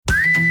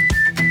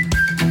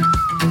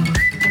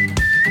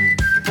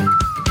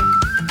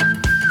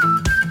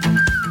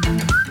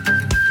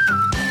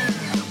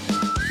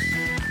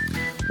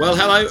Well,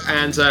 hello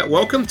and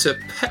welcome to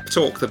Pep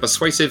Talk, the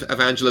Persuasive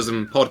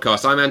Evangelism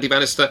podcast. I'm Andy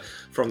Bannister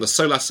from the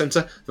Solas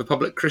Centre for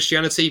Public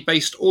Christianity,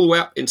 based all the way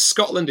up in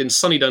Scotland in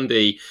sunny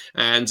Dundee.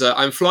 And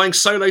I'm flying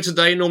solo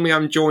today. Normally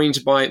I'm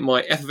joined by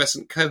my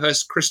effervescent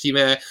co-host, Christy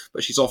Mayer,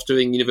 but she's off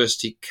doing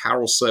University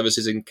Carol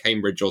services in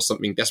Cambridge or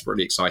something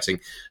desperately exciting.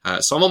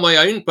 So I'm on my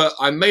own, but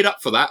I made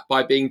up for that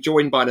by being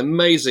joined by an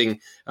amazing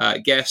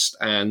guest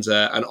and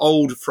an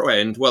old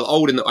friend. Well,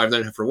 old in that I've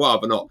known her for a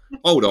while, but not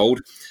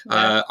old.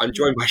 I'm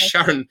joined by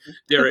Sharon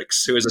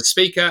Dirckx, who is a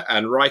speaker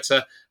and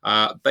writer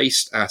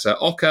based at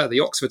OCCA, the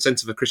Oxford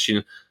Centre for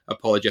Christian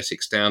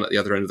Apologetics, down at the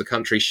other end of the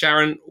country.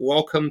 Sharon,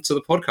 welcome to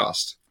the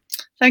podcast.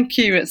 Thank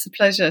you. It's a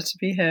pleasure to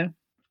be here.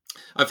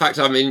 In fact,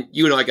 I mean,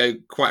 you and I go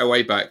quite a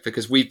way back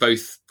because we've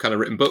both kind of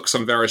written books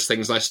on various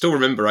things. And I still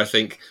remember, I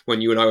think,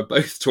 when you and I were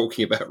both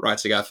talking about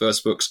writing our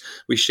first books,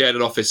 we shared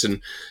an office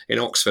in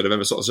Oxford. I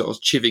remember sort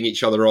of chivvying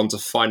each other on to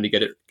finally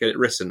get it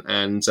written.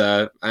 And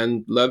lo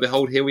and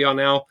behold, here we are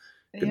now.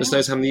 Goodness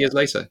knows how many years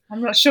later.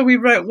 I'm not sure we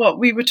wrote what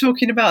we were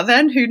talking about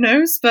then. Who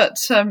knows? But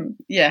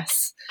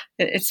yes,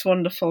 it's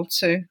wonderful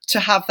to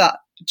have that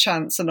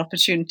chance and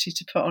opportunity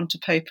to put onto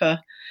paper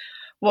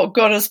what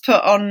God has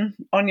put on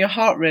your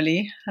heart,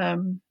 really.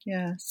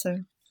 So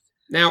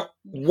now,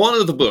 one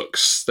of the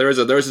books, there is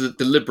a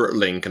deliberate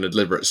link and a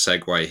deliberate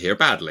segue here, a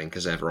bad link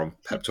as ever on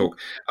Pep Talk.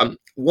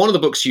 One of the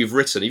books you've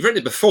written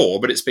it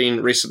before, but it's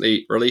been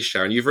recently released,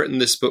 Sharon. You've written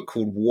this book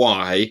called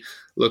Why,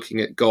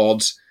 looking at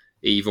God,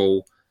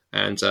 evil,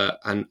 and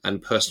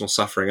personal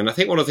suffering. And I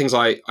think one of the things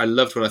I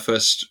loved when I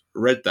first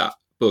read that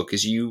book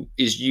is you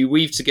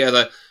weave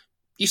together.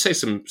 You say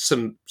some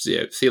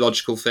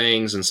theological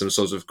things and some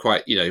sort of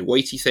quite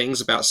weighty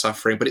things about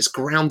suffering, but it's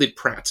grounded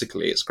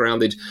practically. It's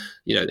grounded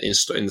in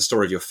the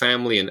story of your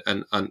family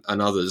and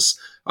others.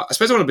 I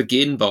suppose I want to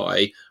begin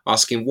by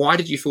asking, why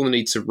did you feel the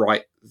need to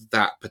write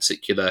that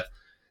particular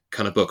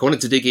kind of book? I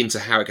wanted to dig into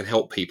how it can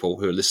help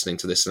people who are listening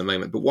to this in a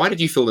moment, but why did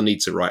you feel the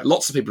need to write?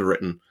 Lots of people have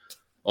written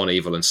on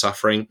evil and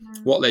suffering.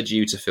 What led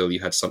you to feel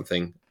you had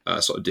something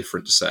sort of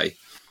different to say?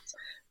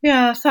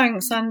 Yeah,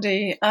 thanks,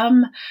 Andy.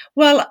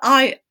 Well,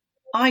 I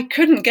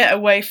couldn't get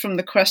away from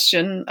the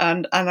question,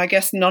 and I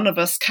guess none of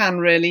us can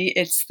really.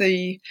 It's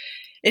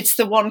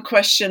the one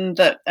question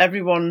that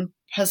everyone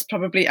has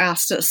probably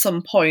asked at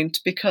some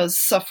point, because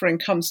suffering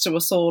comes to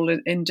us all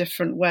in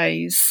different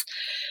ways.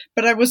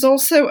 But I was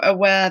also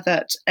aware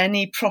that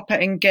any proper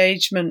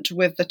engagement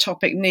with the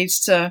topic needs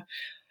to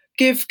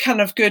give kind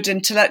of good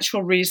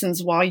intellectual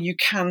reasons why you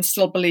can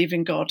still believe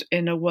in God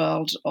in a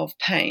world of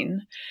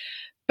pain,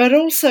 but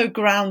also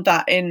ground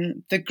that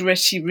in the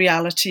gritty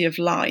reality of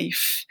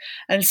life.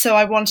 And so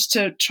I wanted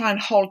to try and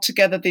hold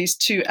together these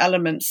two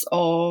elements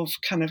of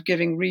kind of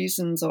giving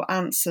reasons or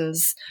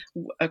answers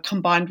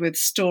combined with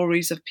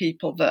stories of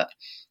people that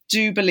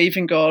do believe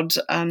in God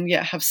and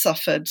yet have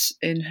suffered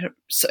in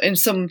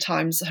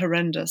sometimes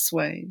horrendous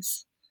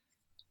ways.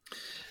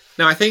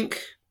 Now, I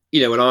think,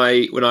 when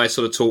I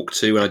sort of talk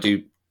to, when I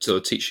do sort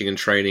of teaching and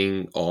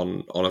training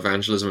on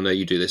evangelism, I know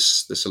you do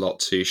this a lot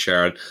too,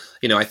 Sharon.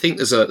 I think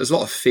there's a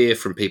lot of fear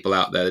from people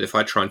out there that if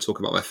I try and talk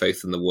about my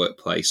faith in the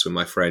workplace with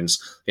my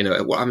friends,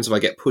 what happens if I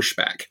get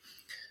pushback?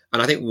 And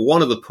I think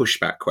one of the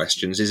pushback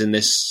questions is in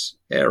this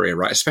area,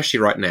 right? Especially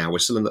right now,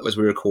 as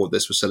we record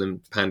this, we're still in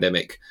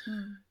pandemic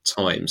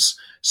times.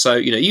 So,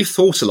 you've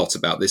thought a lot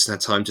about this and had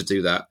time to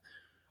do that.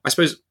 I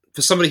suppose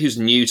for somebody who's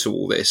new to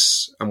all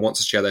this and wants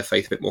to share their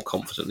faith a bit more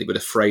confidently, but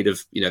afraid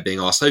of, being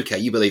asked, okay,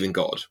 you believe in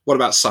God. What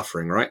about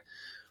suffering, right?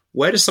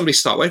 Where does somebody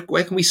start?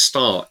 Where can we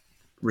start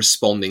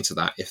responding to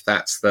that if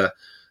that's the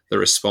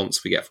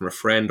response we get from a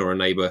friend or a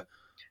neighbour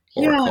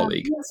or a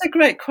colleague? That's a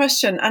great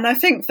question. And I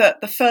think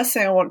that the first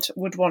thing I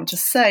would want to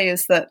say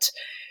is that,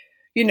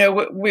 we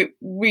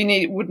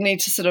would need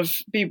to sort of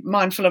be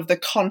mindful of the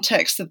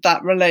context of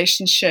that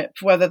relationship,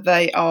 whether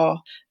they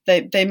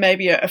may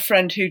be a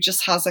friend who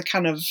just has a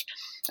kind of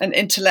an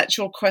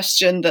intellectual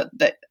question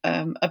that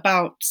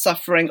about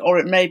suffering, or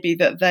it may be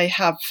that they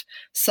have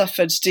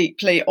suffered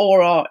deeply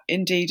or are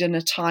indeed in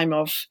a time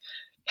of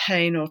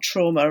pain or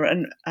trauma,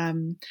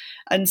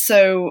 and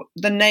so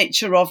the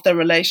nature of the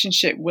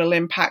relationship will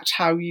impact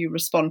how you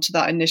respond to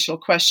that initial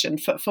question.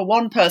 For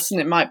one person,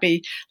 it might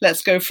be,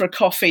 let's go for a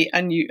coffee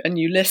and you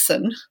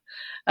listen,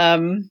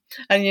 and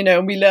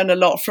we learn a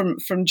lot from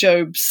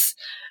Job's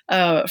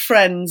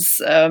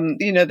friends.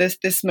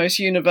 This most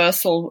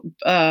universal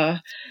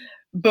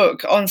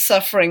book on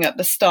suffering at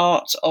the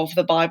start of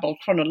the Bible,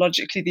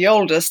 chronologically the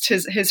oldest.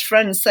 His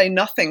friends say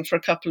nothing for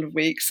a couple of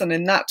weeks, and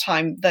in that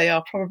time they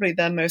are probably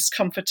their most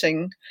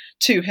comforting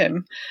to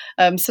him.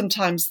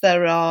 Sometimes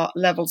there are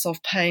levels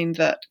of pain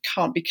that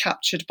can't be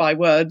captured by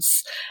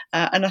words,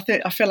 and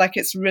I feel like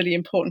it's really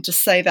important to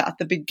say that at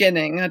the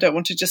beginning. I don't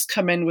want to just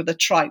come in with a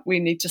trite, we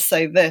need to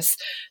say this.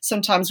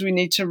 Sometimes we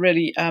need to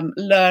really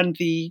learn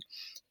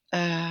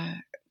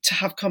to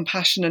have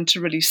compassion and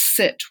to really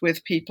sit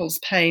with people's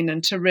pain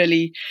and to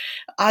really,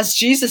 as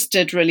Jesus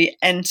did, really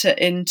enter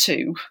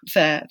into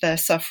their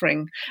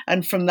suffering,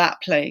 and from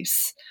that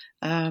place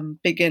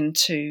begin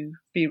to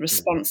be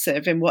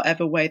responsive in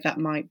whatever way that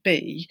might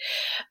be.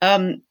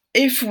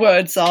 If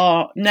words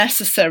are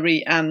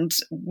necessary and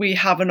we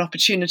have an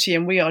opportunity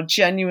and we are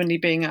genuinely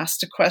being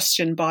asked a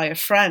question by a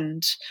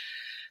friend,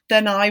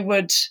 then I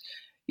would,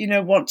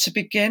 want to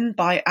begin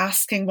by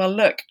asking, well,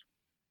 look,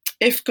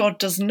 if God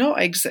does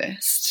not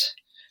exist,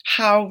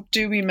 how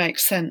do we make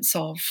sense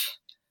of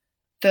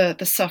the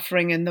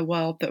suffering in the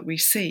world that we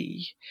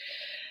see?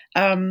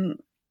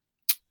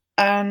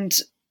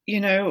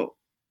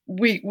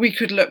 We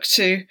could look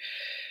to,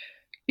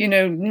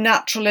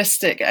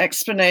 naturalistic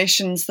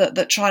explanations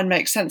that try and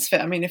make sense of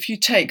it. I mean, if you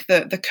take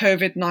the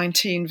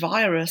COVID-19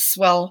 virus,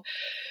 well,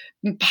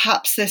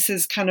 perhaps this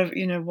is kind of,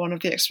 one of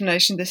the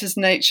explanations. This is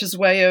nature's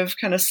way of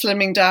kind of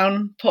slimming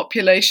down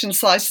population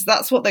sizes.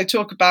 That's what they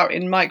talk about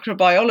in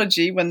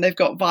microbiology when they've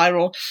got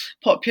viral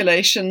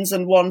populations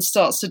and one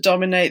starts to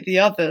dominate the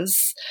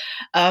others.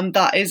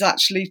 That is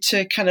actually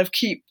to kind of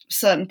keep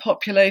certain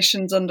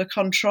populations under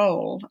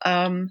control.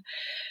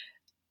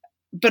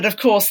 But of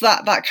course,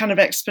 that kind of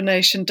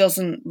explanation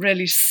doesn't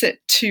really sit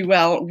too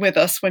well with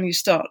us when you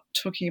start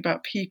talking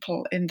about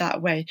people in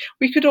that way.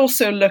 We could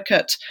also look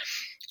at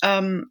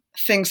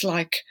things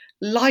like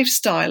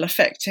lifestyle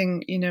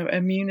affecting,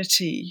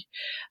 immunity,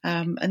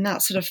 and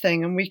that sort of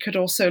thing. And we could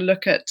also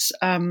look at,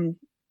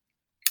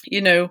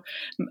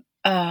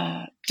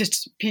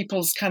 just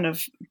people's kind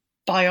of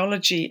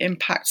biology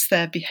impacts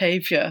their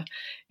behavior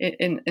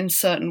in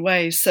certain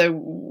ways.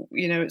 So,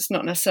 it's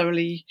not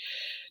necessarily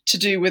to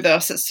do with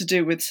us, it's to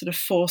do with sort of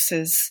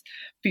forces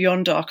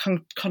beyond our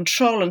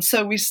control. And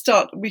so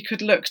we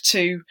could look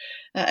to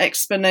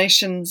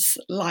explanations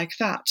like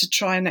that to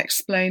try and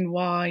explain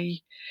why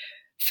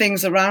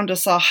things around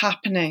us are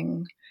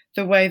happening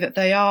the way that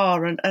they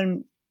are.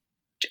 And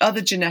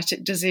other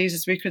genetic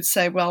diseases, we could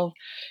say, well,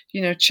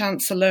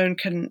 chance alone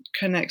can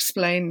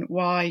explain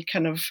why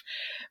kind of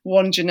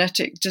one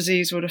genetic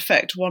disease would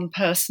affect one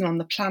person on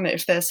the planet.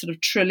 If there's sort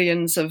of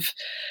trillions of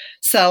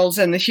cells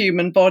in the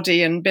human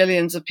body and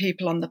billions of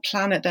people on the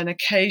planet, then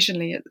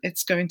occasionally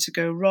it's going to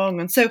go wrong.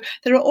 And so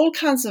there are all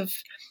kinds of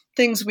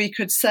things we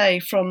could say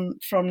from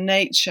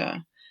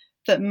nature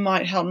that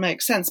might help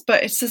make sense.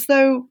 But it's as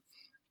though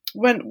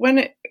when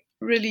it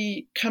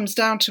really comes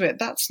down to it,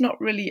 that's not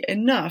really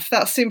enough.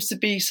 That seems to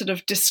be sort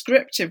of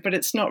descriptive, but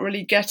it's not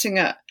really getting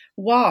at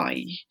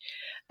why.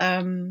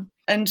 And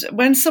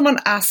when someone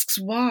asks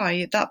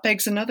why, that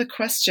begs another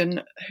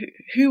question.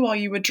 Who are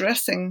you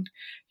addressing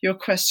your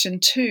question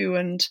to?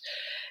 And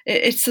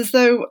it's as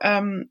though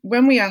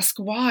when we ask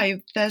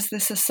why, there's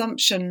this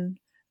assumption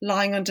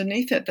lying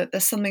underneath it that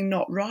there's something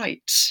not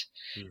right.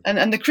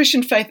 And the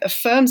Christian faith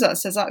affirms that,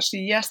 says,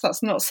 actually, yes,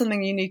 that's not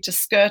something you need to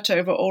skirt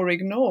over or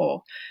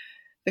ignore.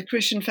 The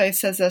Christian faith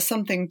says there's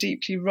something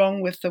deeply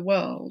wrong with the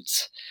world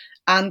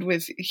and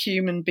with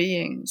human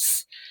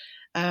beings.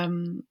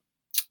 And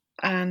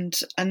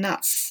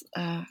that's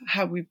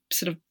how we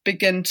sort of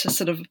begin to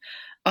sort of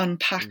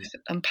unpack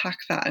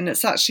that. And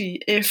it's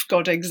actually, if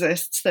God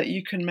exists, that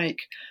you can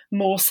make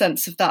more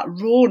sense of that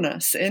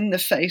rawness in the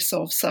face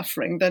of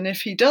suffering than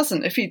if he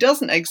doesn't. If he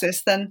doesn't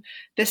exist, then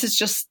this is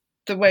just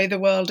the way the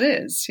world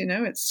is.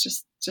 It's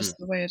just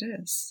the way it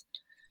is.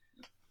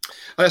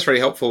 Oh, that's really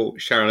helpful,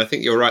 Sharon. I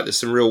think you're right. There's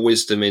some real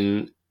wisdom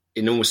in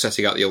almost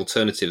setting out the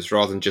alternatives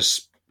rather than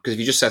just, because if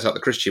you just set out the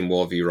Christian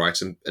worldview, right,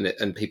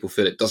 and people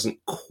feel it doesn't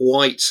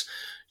quite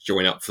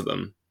join up for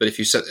them. But if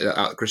you set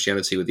out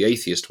Christianity with the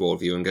atheist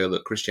worldview and go,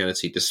 look,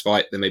 Christianity,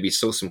 despite there may be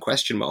still some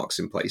question marks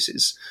in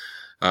places,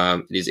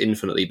 it is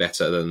infinitely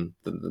better than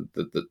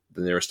the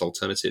nearest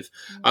alternative.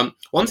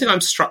 One thing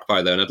I'm struck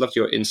by, though, and I'd love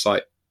your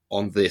insight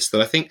on this,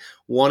 that I think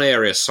one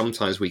area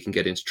sometimes we can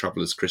get into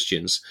trouble as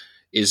Christians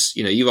is,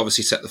 you've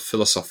obviously set the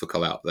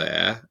philosophical out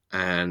there,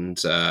 and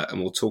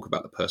we'll talk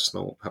about the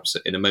personal perhaps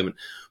in a moment.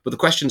 But the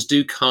questions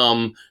do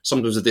come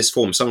sometimes of this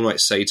form. Someone might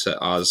say to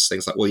us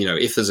things like, well,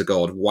 if there's a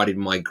God, why did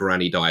my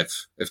granny die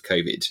of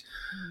COVID?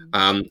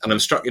 And I'm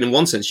struck, in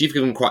one sense, you've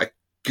given quite a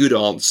good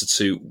answer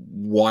to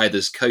why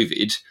there's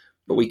COVID,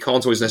 but we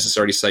can't always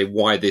necessarily say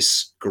why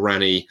this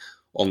granny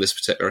on this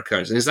particular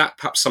occurrence. And is that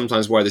perhaps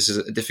sometimes why this is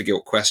a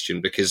difficult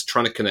question? Because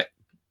trying to connect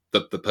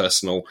the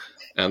personal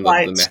and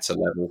the meta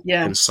level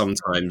can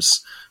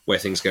sometimes where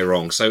things go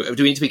wrong. So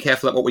do we need to be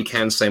careful at what we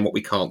can say and what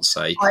we can't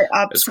say?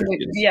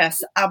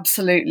 Yes,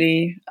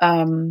 absolutely.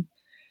 And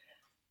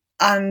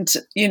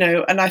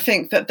I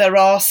think that there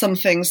are some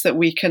things that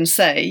we can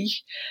say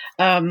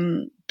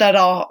that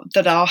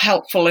are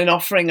helpful in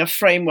offering a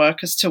framework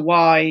as to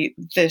why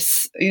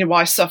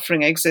why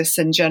suffering exists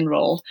in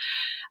general.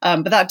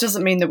 But that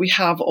doesn't mean that we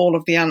have all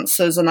of the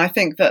answers. And I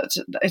think that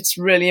it's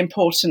really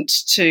important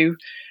to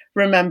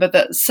remember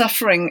that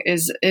suffering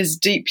is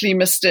deeply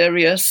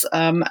mysterious,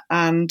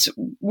 and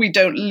we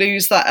don't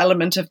lose that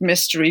element of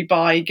mystery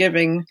by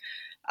giving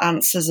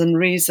answers and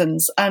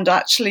reasons. And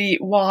actually,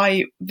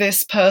 why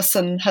this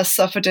person has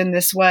suffered in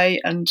this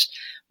way and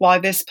why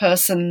this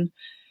person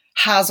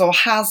has or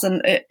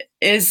hasn't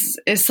is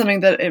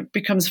something that it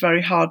becomes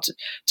very hard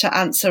to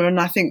answer.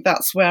 And I think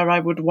that's where I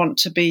would want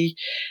to be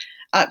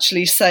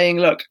actually saying,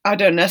 look, I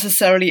don't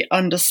necessarily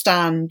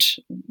understand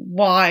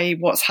why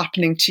what's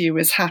happening to you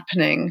is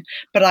happening,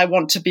 but I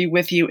want to be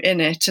with you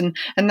in it. And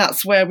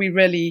that's where we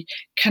really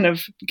kind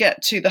of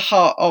get to the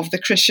heart of the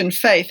Christian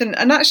faith. And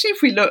actually,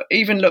 if we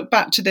look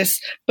back to this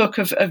book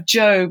of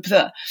Job,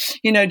 that,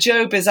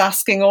 Job is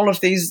asking all of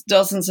these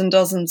dozens and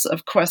dozens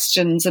of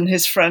questions, and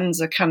his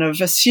friends are kind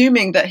of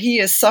assuming that he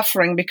is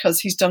suffering because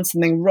he's done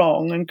something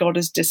wrong and God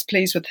is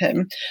displeased with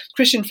him.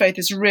 Christian faith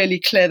is really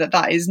clear that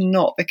that is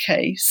not the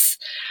case,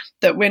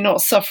 that we're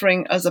not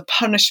suffering as a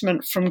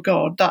punishment from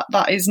God.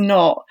 That is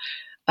not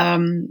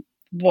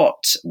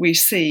what we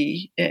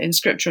see in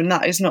Scripture, and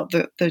that is not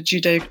the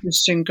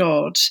Judeo-Christian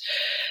God.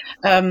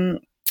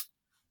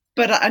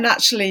 But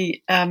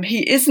actually,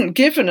 he isn't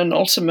given an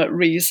ultimate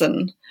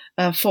reason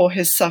for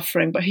his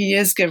suffering, but he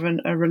is given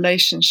a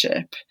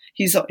relationship.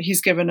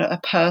 He's given a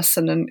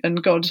person,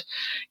 and God,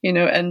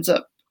 ends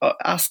up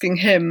asking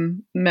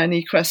him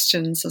many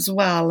questions as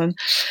well.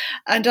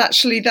 And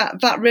actually,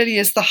 that really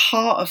is the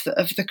heart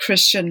of the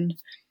Christian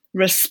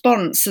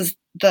response, is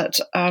that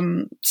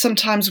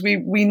sometimes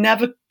we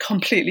never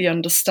completely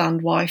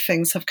understand why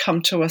things have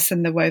come to us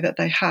in the way that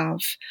they have.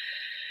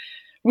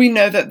 We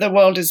know that the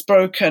world is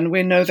broken.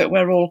 We know that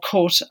we're all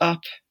caught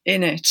up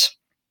in it.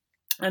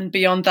 And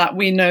beyond that,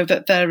 we know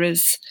that there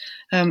is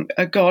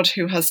a God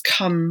who has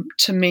come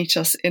to meet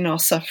us in our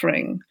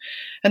suffering.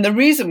 And the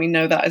reason we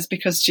know that is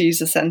because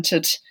Jesus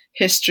entered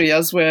history,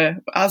 as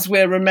we're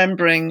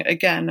remembering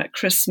again at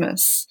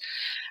Christmas,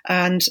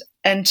 and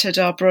entered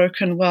our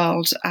broken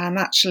world, and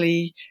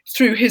actually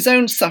through his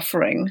own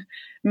suffering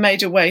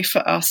made a way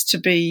for us to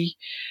be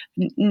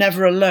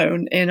never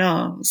alone in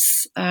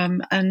ours.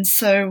 And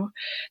so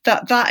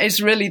that is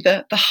really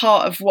the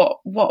heart of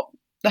what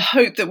the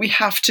hope that we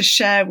have to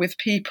share with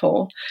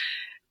people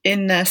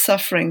in their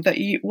suffering, that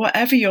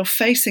whatever you're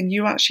facing,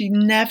 you actually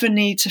never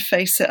need to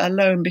face it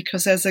alone,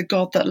 because there's a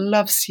God that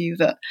loves you,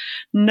 that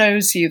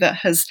knows you, that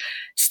has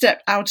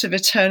stepped out of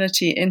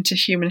eternity into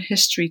human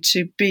history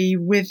to be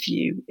with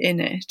you in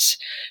it,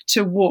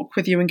 to walk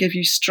with you and give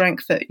you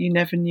strength that you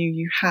never knew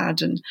you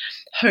had, and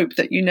hope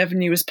that you never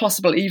knew was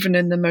possible, even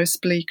in the most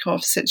bleak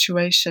of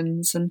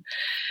situations.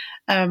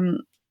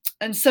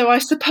 And so I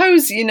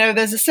suppose,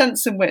 there's a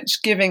sense in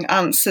which giving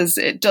answers,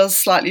 it does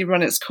slightly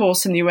run its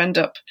course, and you end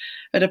up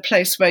at a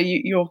place where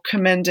you're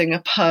commending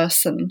a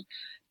person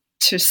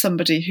to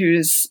somebody who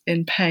is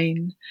in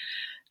pain.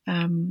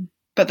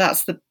 But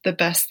that's the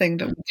best thing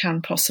that we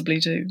can possibly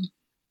do.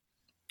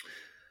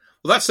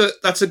 Well,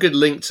 that's a good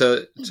link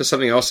to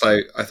something else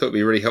I thought would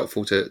be really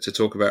helpful to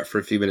talk about for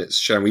a few minutes,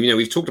 Sharon.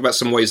 We've talked about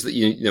some ways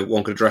that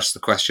one could address the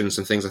questions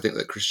and things I think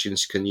that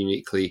Christians can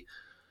uniquely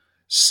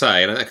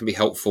say, and that can be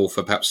helpful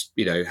for perhaps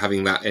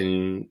having that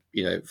in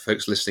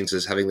folks listening to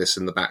this, having this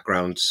in the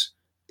background,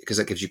 because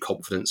that gives you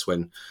confidence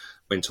when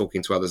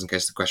talking to others in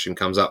case the question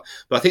comes up.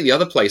 But I think the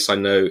other place I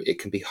know it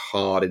can be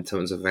hard in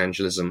terms of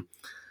evangelism.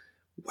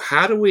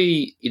 How do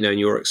we, in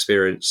your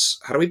experience,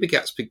 how do we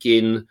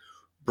begin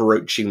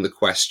broaching the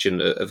question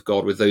of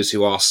God with those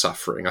who are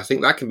suffering? I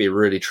think that can be a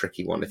really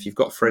tricky one. If you've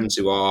got friends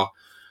who are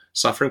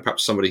suffering,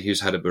 perhaps somebody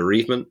who's had a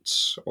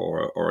bereavement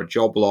or a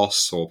job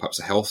loss, or perhaps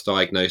a health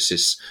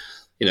diagnosis,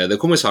 there can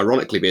almost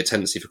ironically be a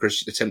temptation for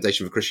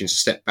Christians to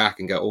step back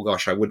and go, oh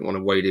gosh, I wouldn't want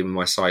to wade in with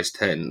my size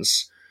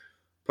 10s.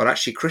 But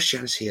actually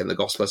Christianity and the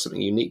gospel has something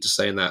unique to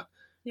say in that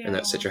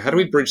situation. How do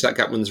we bridge that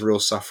gap when there's real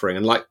suffering?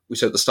 And like we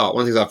said at the start,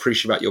 one of the things I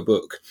appreciate about your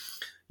book,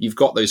 you've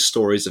got those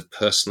stories of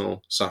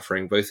personal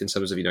suffering, both in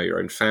terms of, your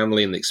own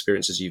family and the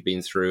experiences you've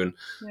been through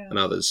and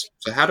others.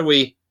 So how do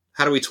we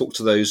talk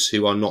to those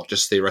who are not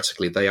just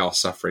theoretically, they are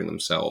suffering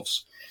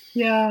themselves?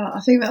 Yeah,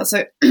 I think that's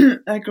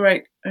a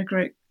great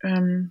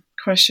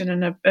question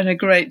and a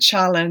great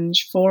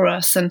challenge for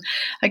us. And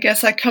I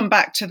guess I come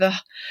back to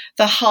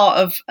the heart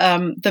of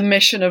the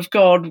mission of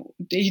God.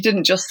 He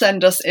didn't just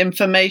send us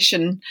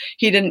information.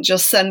 He didn't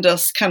just send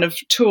us kind of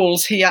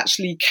tools. He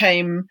actually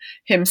came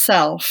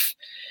himself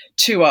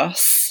to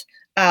us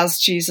as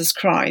Jesus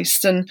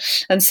Christ. And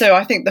so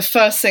I think the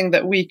first thing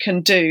that we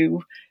can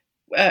do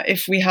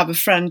if we have a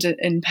friend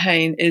in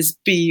pain is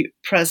be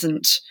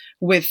present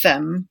with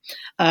them,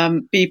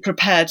 be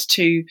prepared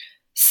to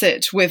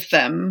sit with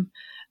them,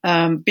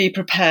 be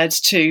prepared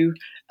to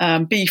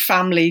be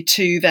family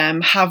to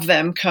them, have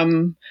them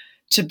come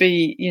to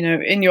be,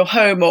 in your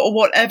home, or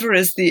whatever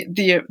is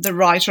the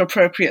right or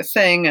appropriate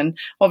thing. And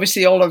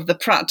obviously all of the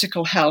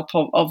practical help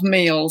of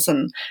meals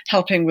and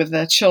helping with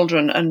their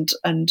children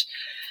and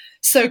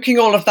soaking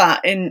all of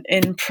that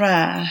in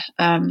prayer.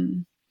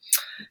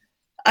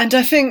 And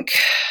I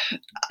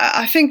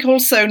think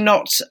also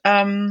not,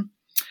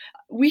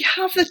 we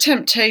have the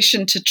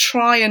temptation to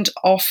try and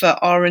offer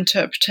our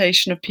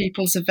interpretation of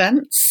people's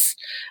events,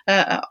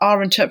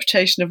 our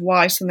interpretation of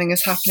why something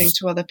is happening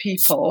to other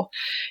people.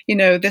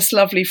 This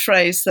lovely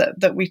phrase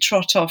that we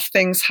trot off,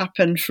 things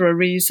happen for a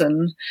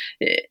reason.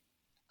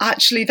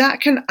 Actually,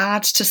 that can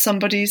add to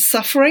somebody's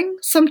suffering.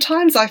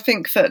 Sometimes I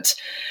think that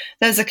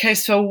there's a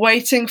case for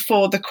waiting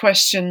for the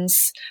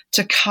questions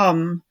to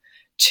come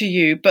to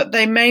you, but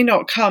they may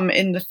not come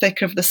in the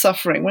thick of the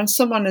suffering. When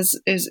someone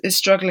is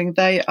struggling,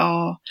 they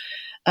are,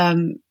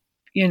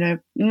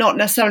 not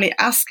necessarily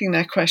asking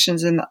their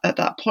questions at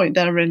that point.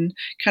 They're in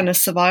kind of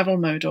survival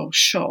mode or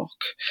shock,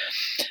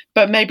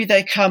 but maybe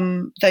they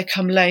come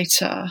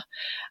later.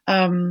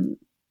 But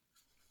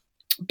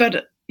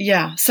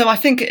yeah, so I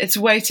think it's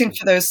waiting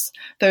for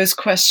those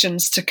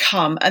questions to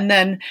come, and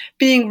then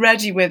being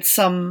ready with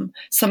some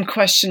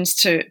questions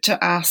to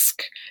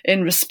ask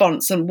in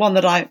response. And one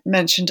that I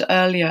mentioned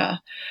earlier,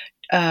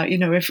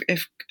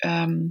 if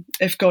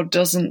God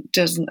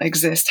doesn't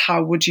exist,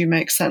 how would you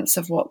make sense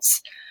of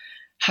what's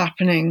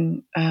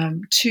happening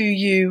to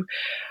you?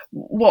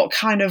 What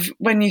kind of,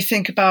 when you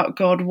think about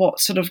God, what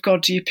sort of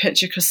God do you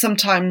picture? Because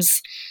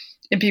sometimes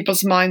in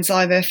people's minds,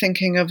 they're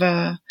thinking of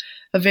a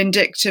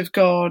vindictive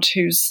God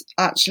who's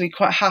actually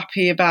quite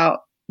happy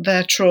about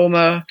their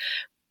trauma,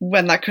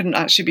 when that couldn't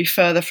actually be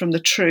further from the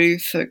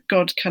truth. That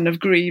God kind of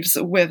grieves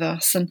with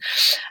us,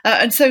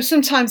 and so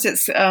sometimes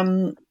it's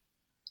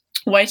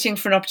waiting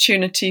for an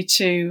opportunity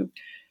to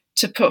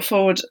put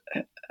forward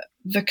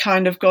the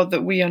kind of God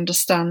that we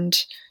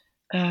understand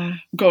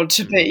God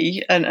to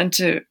be, and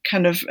to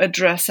kind of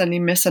address any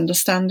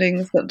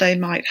misunderstandings that they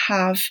might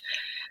have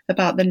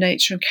about the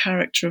nature and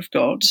character of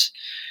God.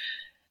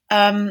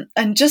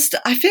 And just,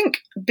 I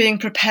think, being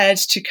prepared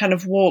to kind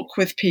of walk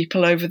with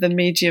people over the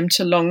medium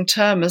to long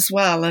term as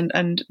well,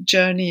 and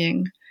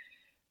journeying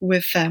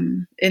with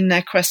them in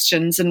their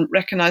questions, and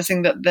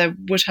recognizing that they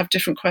would have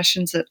different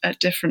questions at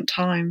different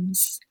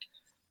times.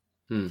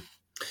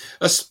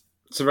 That's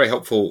some very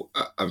helpful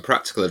and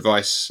practical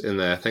advice in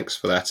there. Thanks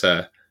for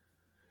that,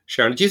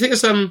 Sharon. Do you think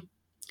is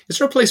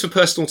there a place for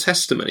personal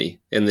testimony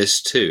in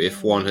this too?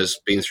 If one has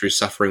been through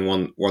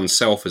suffering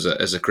oneself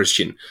as a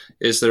Christian,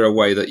 is there a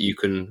way that you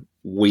can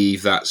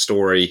weave that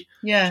story,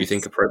 yes, do you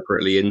think,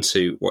 appropriately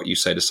into what you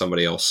say to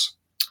somebody else?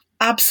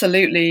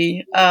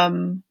 Absolutely.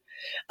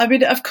 I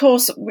mean, of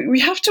course,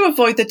 we have to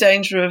avoid the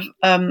danger of,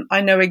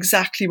 I know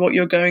exactly what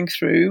you're going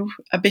through,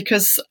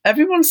 because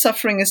everyone's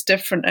suffering is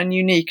different and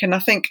unique. And I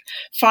think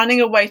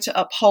finding a way to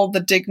uphold the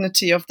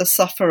dignity of the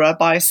sufferer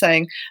by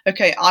saying,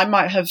 okay, I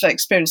might have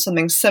experienced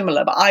something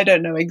similar, but I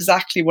don't know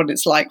exactly what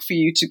it's like for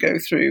you to go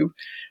through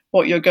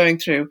what you're going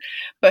through.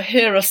 But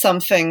here are some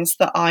things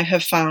that I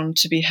have found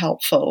to be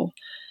helpful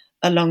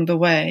along the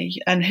way.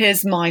 And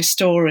here's my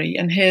story.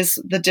 And here's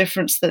the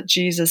difference that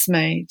Jesus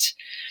made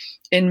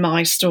in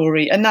my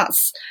story. And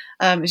that's,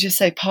 as you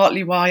say,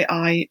 partly why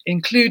I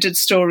included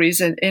stories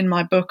in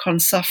my book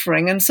on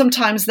suffering. And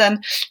sometimes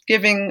then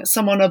giving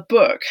someone a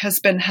book has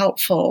been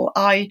helpful.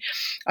 I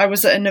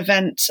was at an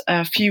event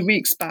a few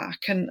weeks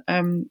back, and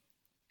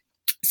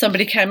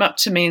somebody came up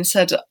to me and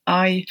said,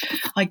 I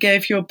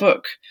gave your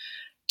book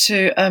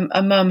to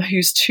a mum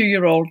whose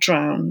 2-year-old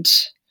drowned.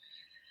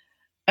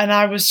 And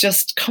I was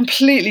just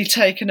completely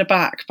taken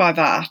aback by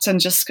that, and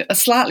just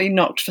slightly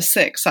knocked for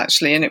six,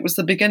 actually. And it was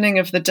the beginning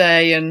of the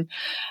day, and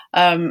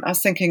I was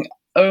thinking,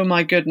 oh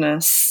my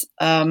goodness,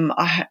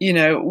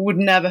 I would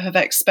never have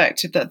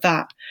expected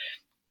that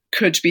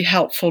could be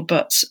helpful.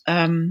 But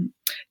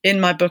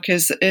in my book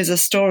is a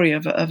story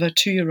of a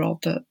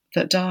 2-year-old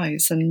that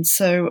dies, and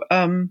so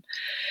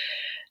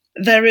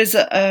there is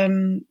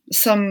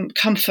some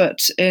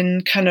comfort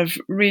in kind of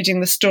reading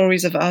the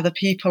stories of other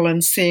people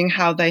and seeing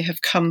how they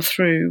have come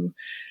through,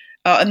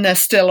 and they're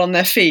still on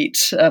their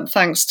feet,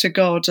 thanks to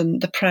God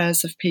and the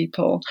prayers of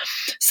people.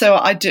 So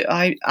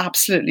I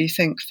absolutely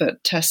think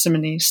that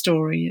testimony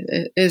story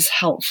is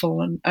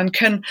helpful and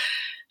can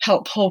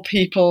help pull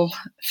people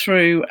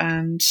through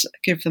and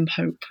give them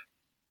hope.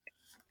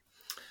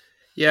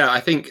 Yeah,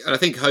 I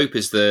think hope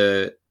is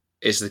the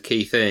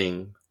key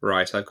thing,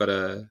 right?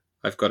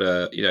 I've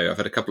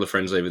had a couple of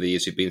friends over the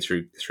years who've been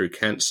through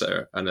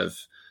cancer, and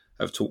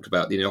have talked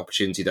about the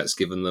opportunity that's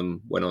given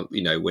them when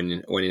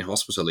in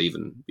hospital,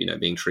 even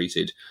being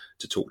treated,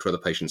 to talk to other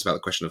patients about the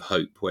question of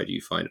hope. Where do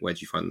you find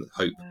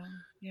hope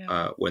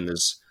when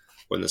there's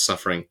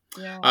suffering?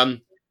 Yeah.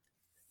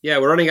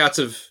 We're running out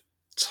of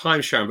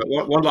time, Sharon. But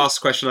one last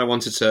question I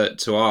wanted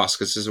to ask,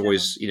 because this is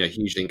always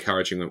hugely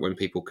encouraging when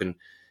people can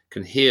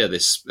hear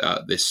this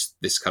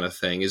kind of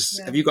thing.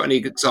 Have you got any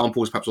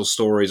examples, perhaps, or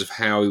stories of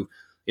how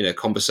a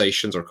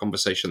conversation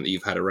that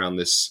you've had around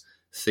this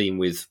theme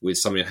with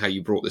somebody, and how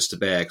you brought this to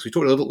bear? Because we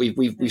talked a little,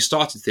 we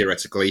started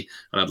theoretically,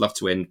 and I'd love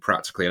to end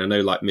practically. And I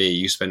know, like me,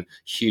 you spend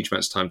huge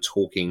amounts of time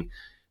talking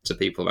to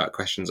people about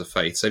questions of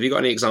faith. So have you got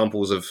any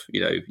examples of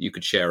you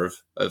could share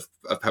of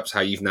perhaps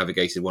how you've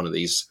navigated one of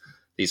these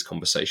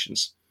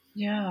conversations?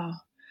 Yeah.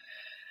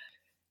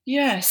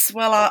 Yes.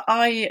 Well,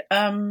 I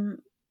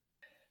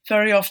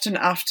very often,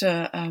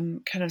 after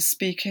kind of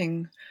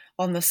speaking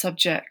on the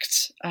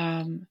subject,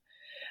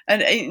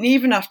 and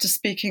even after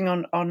speaking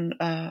on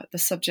the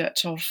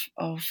subject of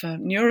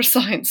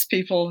neuroscience,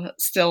 people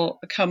still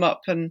come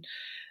up, and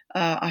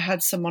I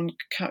had someone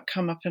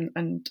come up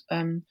and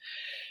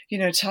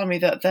tell me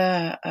that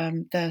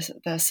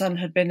their son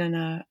had been in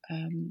a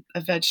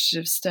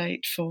vegetative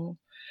state for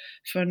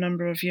a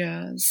number of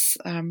years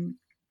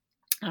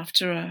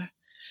after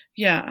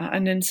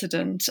an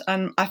incident.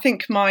 And I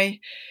think my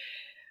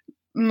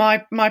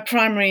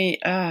primary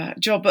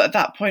job at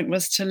that point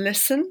was to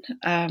listen,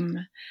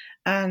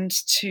 and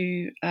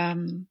to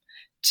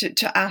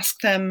ask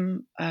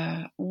them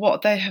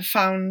what they have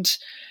found,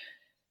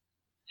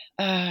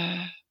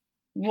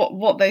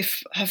 what they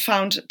have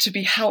found to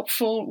be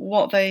helpful,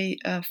 what they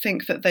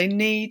think that they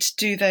need.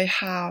 Do they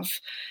have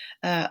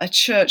a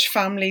church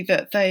family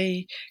that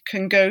they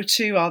can go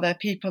to? Are there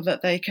people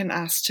that they can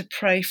ask to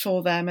pray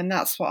for them? And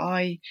that's what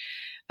I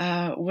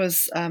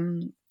was.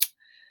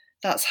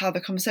 That's how the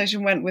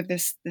conversation went with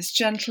this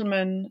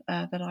gentleman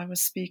that I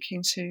was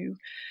speaking to.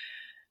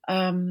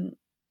 And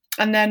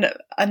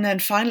then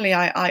finally,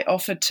 I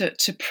offered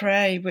to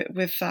pray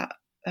with that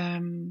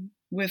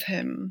with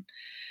him,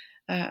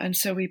 and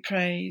so we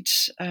prayed.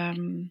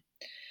 And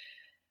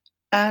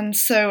I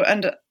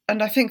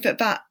think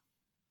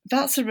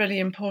that's a really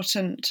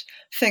important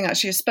thing,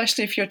 actually,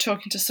 especially if you're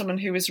talking to someone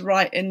who is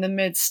right in the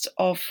midst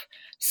of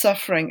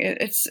suffering.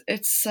 It's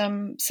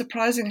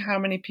surprising how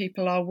many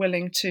people are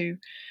willing to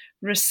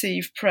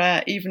receive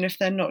prayer, even if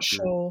they're not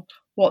sure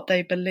what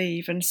they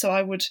believe. And so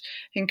I would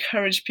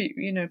encourage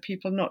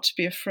people not to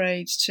be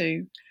afraid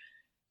to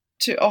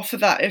offer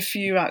that if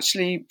you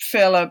actually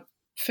feel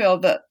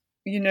that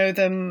you know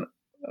them,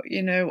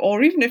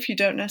 or even if you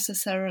don't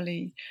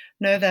necessarily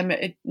know them,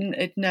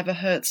 it never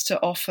hurts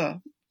to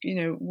offer.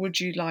 Would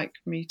you like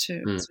me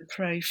to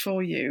pray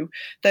for you?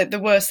 The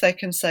worst they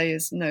can say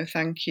is no,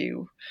 thank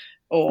you.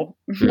 Or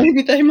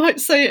maybe they might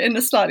say it in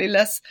a slightly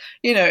less,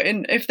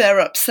 if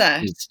they're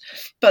upset.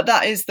 But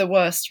that is the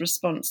worst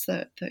response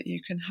that you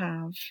can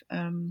have.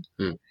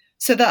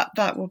 So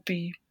that would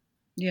be,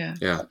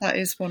 that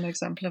is one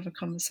example of a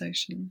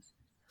conversation.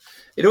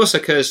 It also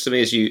occurs to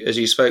me as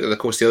you spoke, and of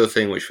course the other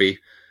thing which we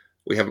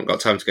haven't got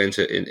time to go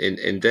into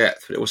in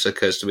depth, but it also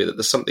occurs to me that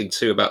there's something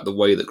too about the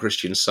way that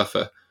Christians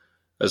suffer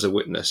as a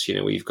witness.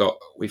 We've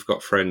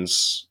got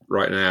friends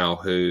right now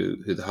who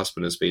the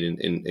husband has been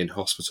in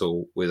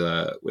hospital with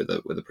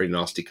a pretty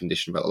nasty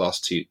condition about the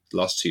last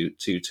two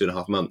and a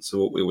half months.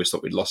 So we always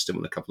thought we'd lost him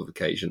on a couple of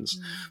occasions.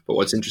 But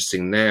what's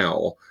interesting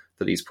now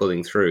that he's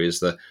pulling through is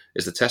the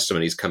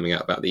testimonies coming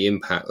out about the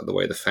impact of the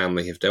way the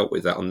family have dealt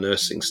with that on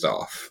nursing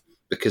staff,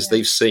 because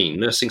they've seen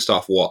nursing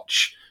staff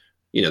watch.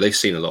 They've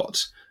seen a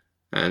lot.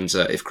 And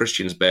if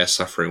Christians bear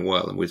suffering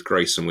well and with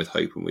grace and with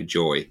hope and with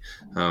joy,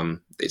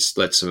 it's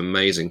led to some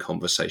amazing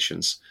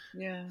conversations,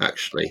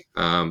 actually.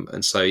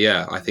 And so,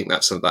 I think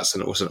that's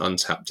also an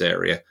untapped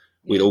area.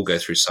 We'd all go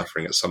through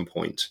suffering at some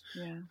point,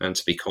 and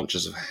to be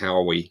conscious of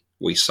how we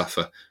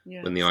suffer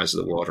when the eyes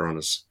of the world are on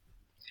us.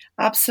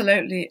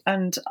 Absolutely.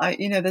 And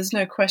there's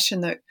no question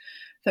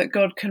that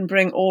God can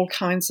bring all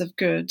kinds of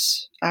good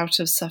out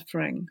of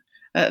suffering.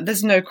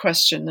 There's no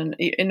question. And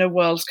in a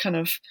world kind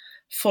of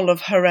full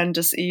of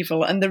horrendous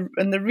evil. And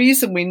the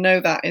reason we know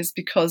that is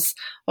because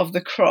of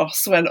the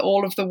cross, when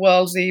all of the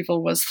world's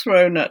evil was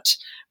thrown at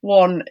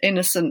one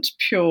innocent,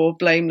 pure,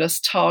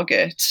 blameless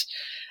target.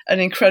 An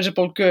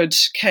incredible good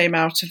came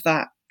out of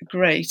that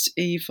great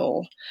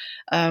evil,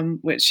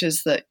 which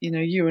is that,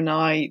 you and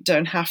I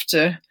don't have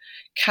to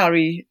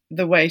carry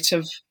the weight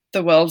of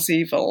the world's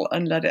evil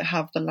and let it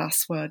have the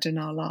last word in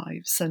our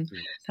lives. And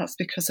that's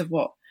because of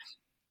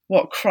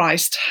what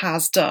Christ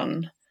has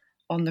done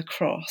on the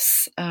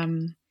cross.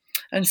 And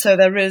so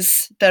there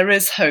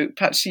is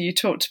hope. Actually, you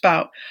talked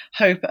about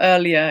hope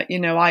earlier.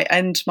 I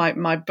end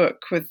my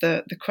book with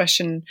the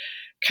question,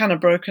 can a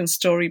broken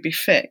story be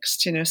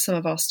fixed? Some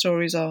of our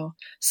stories are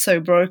so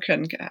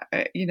broken,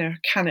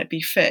 can it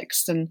be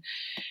fixed? And,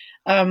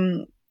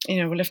 well,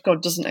 if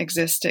God doesn't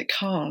exist, it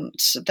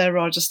can't. There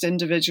are just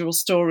individual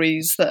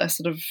stories that are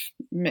sort of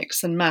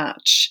mix and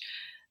match.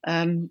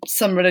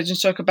 Some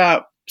religions talk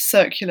about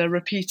circular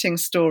repeating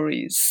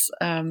stories,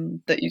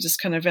 that you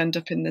just kind of end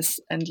up in this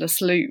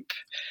endless loop.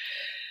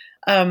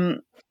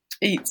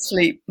 Eat,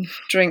 sleep,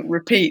 drink,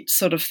 repeat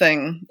sort of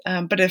thing.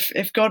 But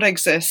if God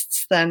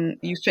exists, then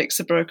you fix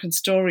a broken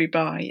story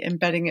by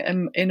embedding it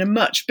in a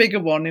much bigger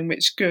one in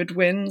which good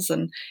wins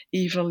and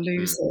evil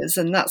loses.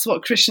 And that's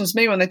what Christians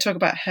mean when they talk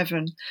about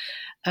heaven.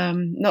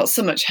 Not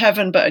so much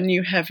heaven, but a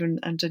new heaven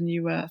and a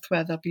new earth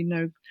where there'll be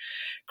no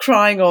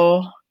crying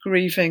or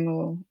grieving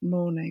or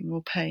mourning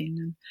or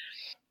pain.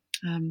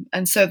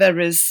 And so there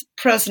is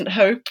present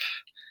hope,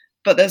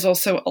 but there's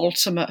also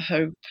ultimate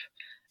hope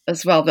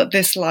as well, that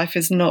this life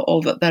is not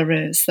all that there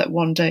is, that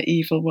one day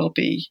evil will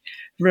be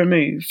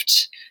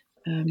removed.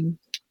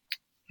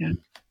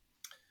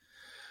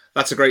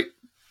 That's a great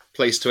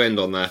place to end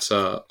on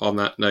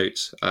that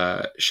note,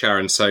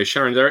 Sharon. So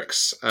Sharon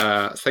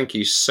Dirckx, thank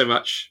you so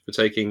much for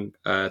taking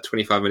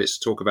 25 minutes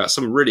to talk about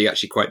some really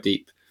actually quite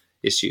deep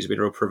issues. It's been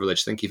a real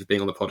privilege. Thank you for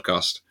being on the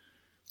podcast.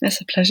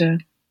 It's a pleasure.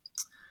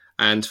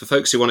 And for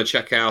folks who want to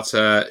check out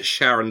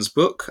Sharon's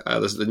book,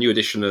 there's the new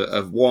edition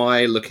of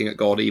Why, Looking at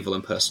God, Evil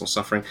and Personal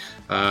Suffering.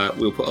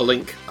 We'll put a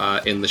link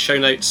in the show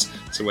notes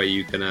to where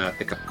you can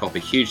pick up a copy.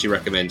 Hugely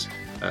recommend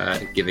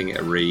giving it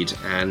a read.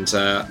 And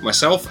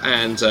myself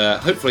and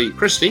hopefully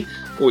Christy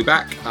will be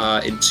back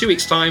in 2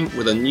 weeks' time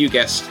with a new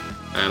guest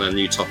and a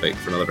new topic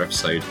for another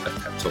episode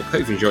of Pep Talk.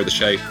 Hope you enjoyed the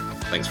show.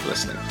 Thanks for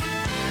listening.